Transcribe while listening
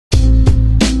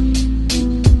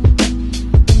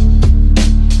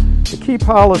key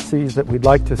policies that we'd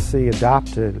like to see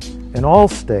adopted in all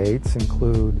states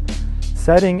include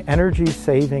setting energy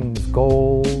savings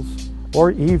goals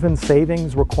or even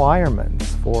savings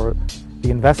requirements for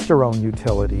the investor-owned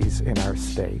utilities in our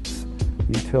states.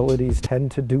 Utilities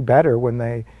tend to do better when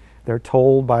they're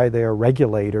told by their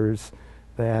regulators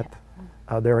that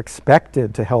they're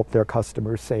expected to help their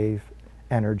customers save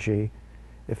energy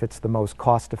if it's the most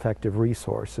cost-effective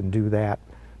resource, and do that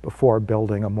before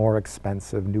building a more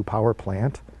expensive new power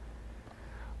plant.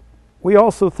 We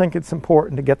also think it's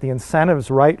important to get the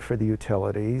incentives right for the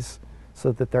utilities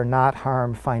so that they're not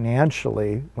harmed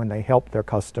financially when they help their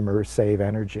customers save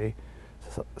energy.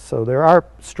 So there are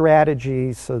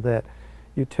strategies so that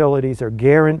utilities are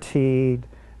guaranteed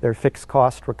their fixed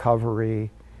cost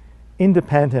recovery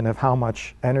independent of how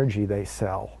much energy they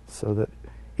sell, so that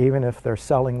even if they're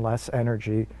selling less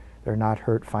energy, they're not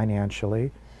hurt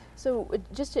financially. So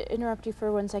just to interrupt you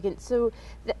for 1 second, so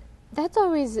that's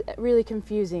always really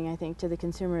confusing, I think, to the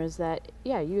consumers that,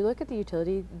 yeah, you look at the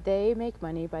utility, they make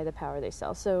money by the power they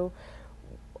sell. So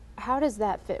how does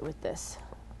that fit with this?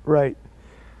 Right.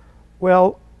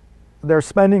 Well, they're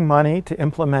spending money to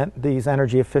implement these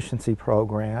energy efficiency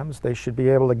programs. They should be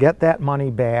able to get that money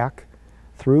back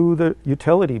through the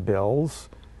utility bills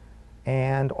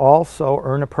and also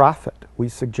earn a profit. We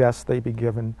suggest they be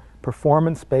given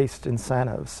performance-based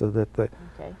incentives so that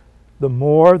the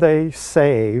more they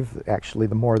save, actually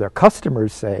the more their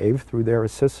customers save through their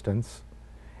assistance,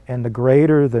 and the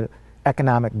greater the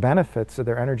economic benefits of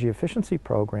their energy efficiency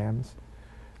programs,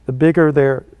 the bigger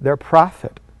their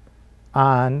profit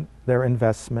on their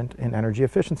investment in energy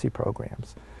efficiency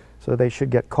programs. So they should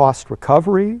get cost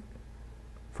recovery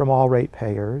from all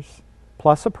ratepayers,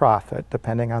 plus a profit,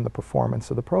 depending on the performance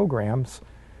of the programs,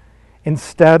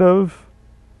 instead of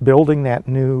building that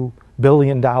new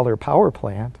billion-dollar power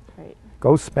plant. Right.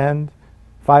 Go spend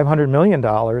 $500 million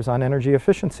on energy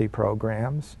efficiency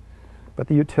programs, but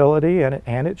the utility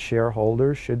and its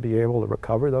shareholders should be able to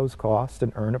recover those costs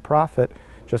and earn a profit,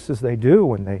 just as they do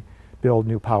when they build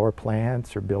new power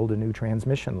plants or build a new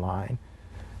transmission line.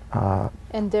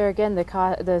 And there again,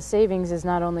 the savings is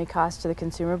not only cost to the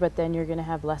consumer, but then you're going to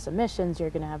have less emissions, you're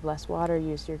going to have less water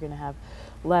use, you're going to have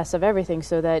less of everything,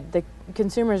 so that the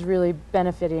consumer is really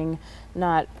benefiting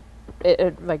not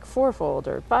like fourfold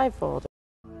or fivefold.